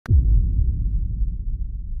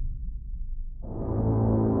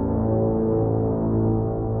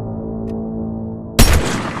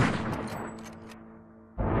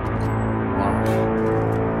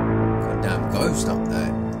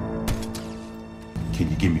can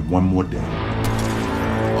you give me one more day?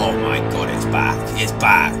 Oh my god, it's back. It's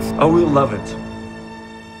back. I will love it.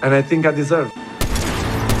 And I think I deserve it.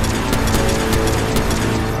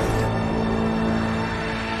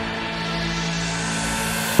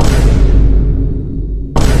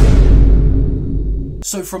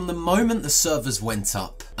 So from the moment the servers went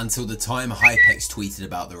up until the time Hypex tweeted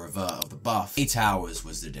about the revert of the buff, 8 hours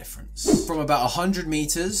was the difference. From about 100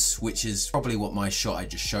 meters, which is probably what my shot I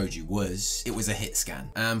just showed you was, it was a hit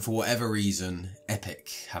scan. And for whatever reason, Epic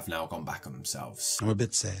have now gone back on themselves. I'm a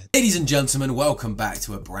bit sad. Ladies and gentlemen, welcome back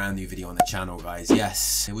to a brand new video on the channel, guys.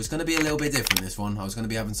 Yes, it was going to be a little bit different this one. I was going to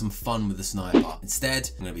be having some fun with the sniper. Instead,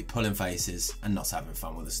 I'm going to be pulling faces and not having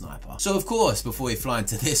fun with the sniper. So of course, before we fly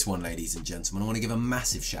into this one, ladies and gentlemen, I want to give a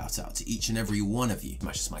massive shout out to each and every one of you.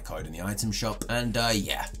 Smash my code in the item shop. And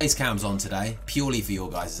yeah, face cam's on today, purely for your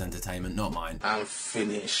guys' entertainment, not mine. I'm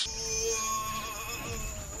finished.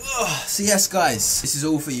 So yes guys, this is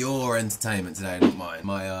all for your entertainment today, not mine.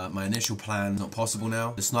 My initial plan not possible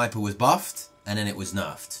now. The sniper was buffed and then it was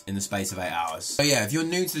nerfed in the space of 8 hours. So yeah, if you're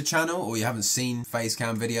new to the channel or you haven't seen face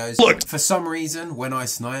cam videos, look, for some reason when I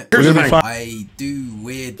snipe, I do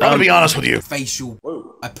weird, I'm gonna be honest with you, facial,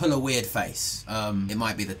 I pull a weird face. It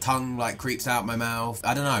might be the tongue like creeps out my mouth.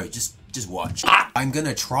 I don't know, just watch. I'm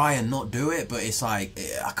gonna try and not do it, but it's like,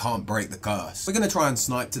 I can't break the curse. We're gonna try and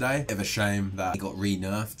snipe today. Bit of a shame that it got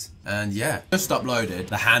re-nerfed. And yeah, just uploaded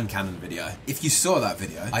the hand cannon video. If you saw that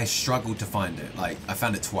video, I struggled to find it. Like, I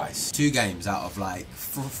found it twice. 2 games out of like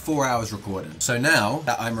 4 hours recording. So now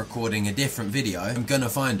that I'm recording a different video, I'm gonna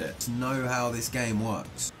find it to know how this game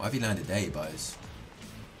works. Why have you landed there, you boys?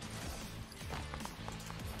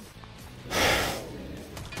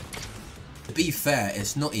 To be fair,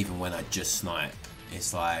 it's not even when I just snipe.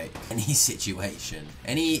 It's like any situation,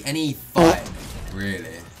 any fight,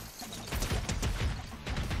 really.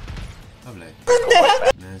 Lovely.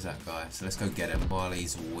 There's that guy. So let's go get him while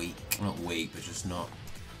he's weak. Well, not weak, but just not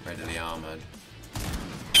readily armored.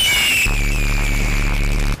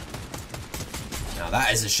 Now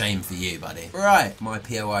that is a shame for you, buddy. Right, my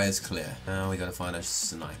POI is clear. Now we gotta find a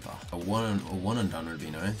sniper. A one and done would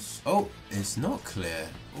be nice. Oh, it's not clear.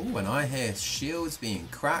 Oh, and I hear shields being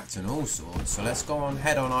cracked and all sorts. So let's go on,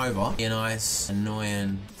 head on over. Be a nice,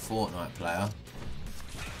 annoying Fortnite player.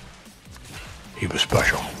 He was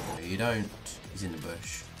special. No, you don't. He's in the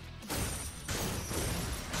bush.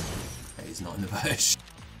 Okay, he's not in the bush.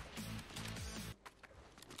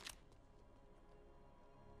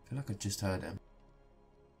 I feel like I just heard him.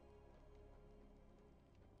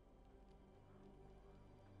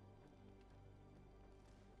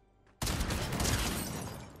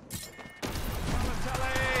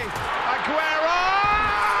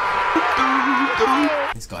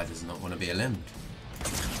 This guy does not want to be eliminated.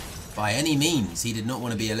 By any means, he did not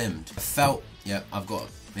want to be eliminated. I felt, yeah, I've got,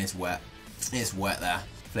 it's wet. It's wet there.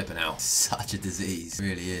 Flipping out. Such a disease. It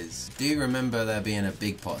really is. Do you remember there being a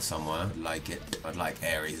big pot somewhere? I'd like it. I'd like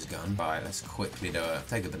Ares gun. Right, let's quickly do it.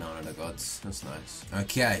 Take a banana to gods. That's nice.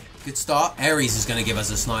 Okay, good start. Ares is going to give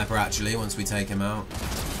us a sniper actually once we take him out.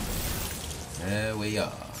 There we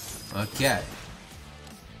are. Okay.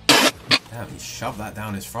 Damn, he shoved that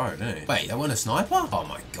down his throat, didn't he? Wait, they want a sniper? Oh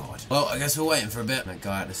my god. Well, I guess we're waiting for a bit. That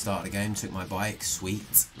guy at the start of the game took my bike.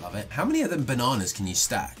 Sweet. Love it. How many of them bananas can you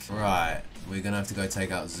stack? Right. We're gonna have to go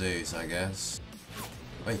take out Zeus, I guess.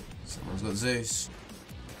 Wait, someone's got Zeus.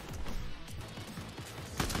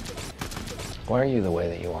 Why are you the way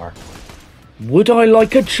that you are? Would I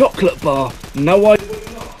like a chocolate bar? No, I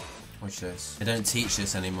would not. Watch this. They don't teach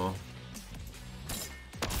this anymore.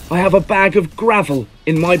 I have a bag of gravel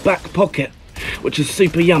in my back pocket, which is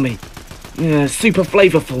super yummy. Yeah, super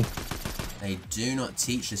flavorful. They do not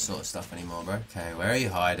teach this sort of stuff anymore, bro. Okay, where are you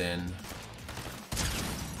hiding?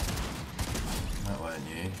 That weren't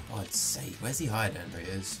you. God's sake, where's he hiding? There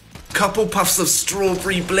he is. Couple puffs of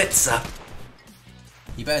strawberry blitzer.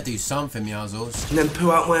 You better do something, Meowsles. And then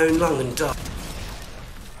poo out my own lung and die.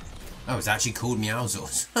 Oh, it's actually called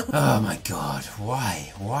Meowsles. Oh my god,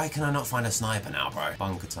 why? Why can I not find a sniper now, bro?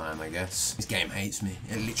 Bunker time, I guess. This game hates me.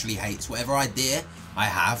 It literally hates whatever idea I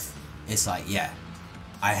have. It's like, yeah,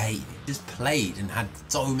 I hate it. Just played and had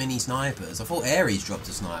so many snipers. I thought Ares dropped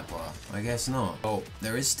a sniper. I guess not. Oh,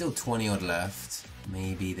 there is still 20 odd left.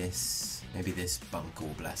 Maybe this bunker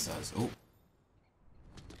will bless us. Oh.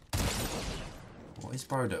 What is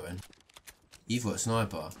bro doing? You've got a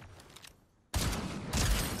sniper.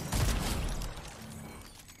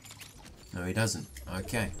 No, he doesn't.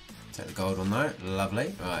 Okay. Take the gold on that.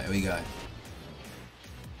 Lovely. Right, here we go.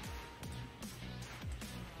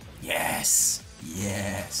 Yes!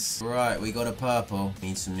 Yes! Right, we got a purple.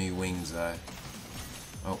 Need some new wings, though.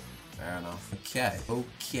 Oh, fair enough. Okay,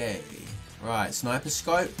 okay. Right, sniper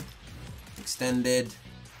scope. Extended.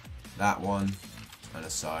 That one. And a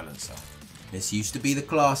silencer. This used to be the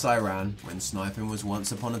class I ran when sniping was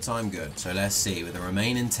once upon a time good. So let's see, with the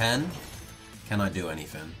remaining 10, can I do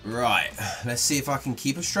anything? Right, let's see if I can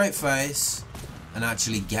keep a straight face and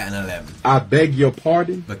actually get an LM. I beg your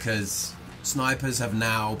pardon? Because snipers have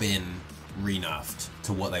now been re-nerfed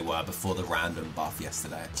to what they were before the random buff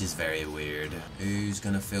yesterday, which is very weird. Who's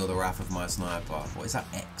gonna feel the wrath of my sniper? What is that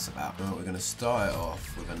X about? Well, we're gonna start it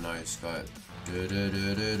off with a no scope.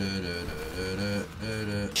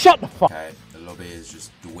 Shut the fuck. Okay, the lobby is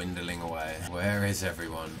just dwindling away. Where is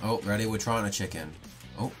everyone? Oh, ready? We're trying a chicken.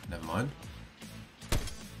 Oh, never mind.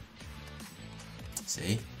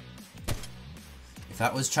 See? If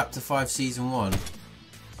that was Chapter 5 Season 1,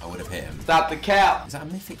 I would have hit him. Stop the cap. Is that a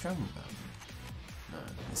mythic Dragon Bell? No,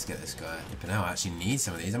 let's get this guy. But now I actually need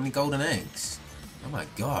some of these. How many golden eggs? Oh my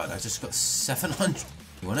god, I just got 700.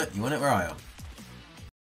 You want it? You want it? Where are you?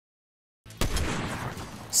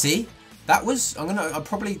 See? That was... I'll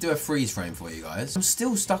probably do a freeze frame for you guys. I'm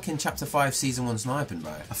still stuck in Chapter 5 Season 1 sniping,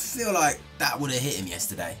 bro. I feel like that would have hit him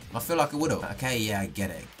yesterday. I feel like it would have. Okay, yeah, I get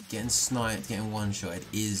it. Getting sniped, getting one-shotted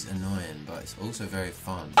is annoying, but it's also very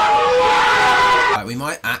fun. Right, we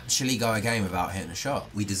might actually go a game without hitting a shot.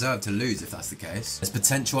 We deserve to lose if that's the case. There's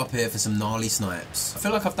potential up here for some gnarly snipes. I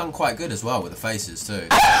feel like I've done quite good as well with the faces too.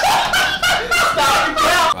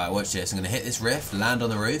 Right, watch this. I'm going to hit this rift, land on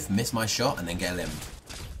the roof, miss my shot, and then get limbed.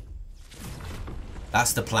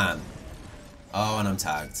 That's the plan. Oh, and I'm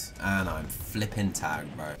tagged. And I'm flipping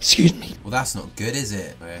tagged, bro. Excuse me. Well, that's not good, is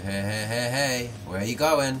it? Hey. Where are you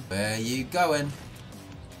going? Where are you going?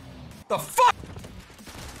 The fuck?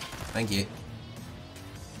 Thank you.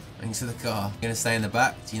 Thanks for the car. You're gonna stay in the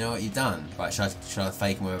back? Do you know what you've done? Right, should I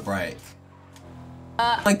fake him with a break?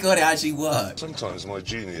 Oh my god, it actually worked. Sometimes my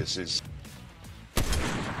genius is...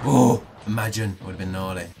 Oh, imagine. It would have been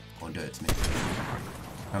gnarly. Go on, do it to me.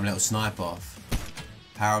 Have a little snipe off.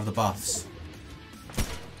 Power of the buffs.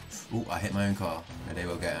 Ooh, I hit my own car. Maybe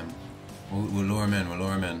we'll get him. We'll lure him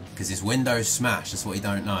in, Because his window's smashed, that's what he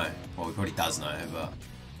don't know. Well, he probably does know, but...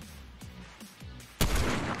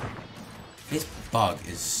 This bug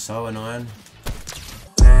is so annoying.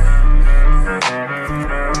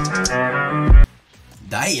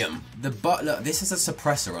 Damn! Look, this has a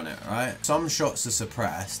suppressor on it, right? Some shots are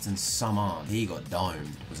suppressed and some aren't. He got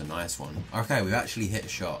domed. It was a nice one. Okay, we've actually hit a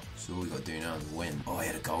shot. So all we got to do now is win. Oh, he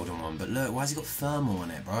had a golden one. But look, why has he got thermal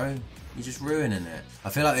on it, bro? You're just ruining it. I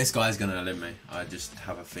feel like this guy's gonna elim me. I just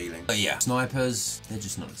have a feeling. But yeah, snipers, they're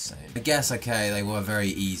just not the same. I guess, okay, they were very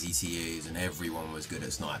easy to use and everyone was good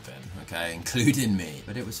at sniping, okay? Including me.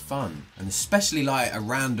 But it was fun. And especially like a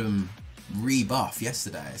random rebuff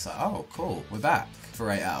yesterday. It's like, oh, cool. We're back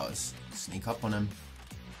for 8 hours. Sneak up on him.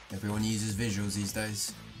 Everyone uses visuals these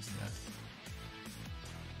days.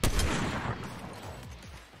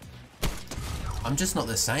 I'm just not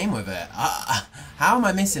the same with it. How am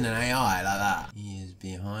I missing an AI like that? He is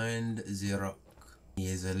behind the rock. He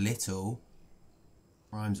is a little...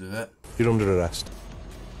 Rhymes with it. You're under arrest.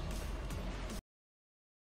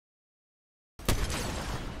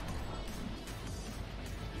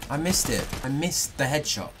 I missed it. I missed the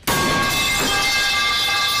headshot.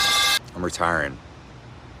 I'm retiring.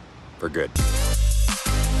 For good.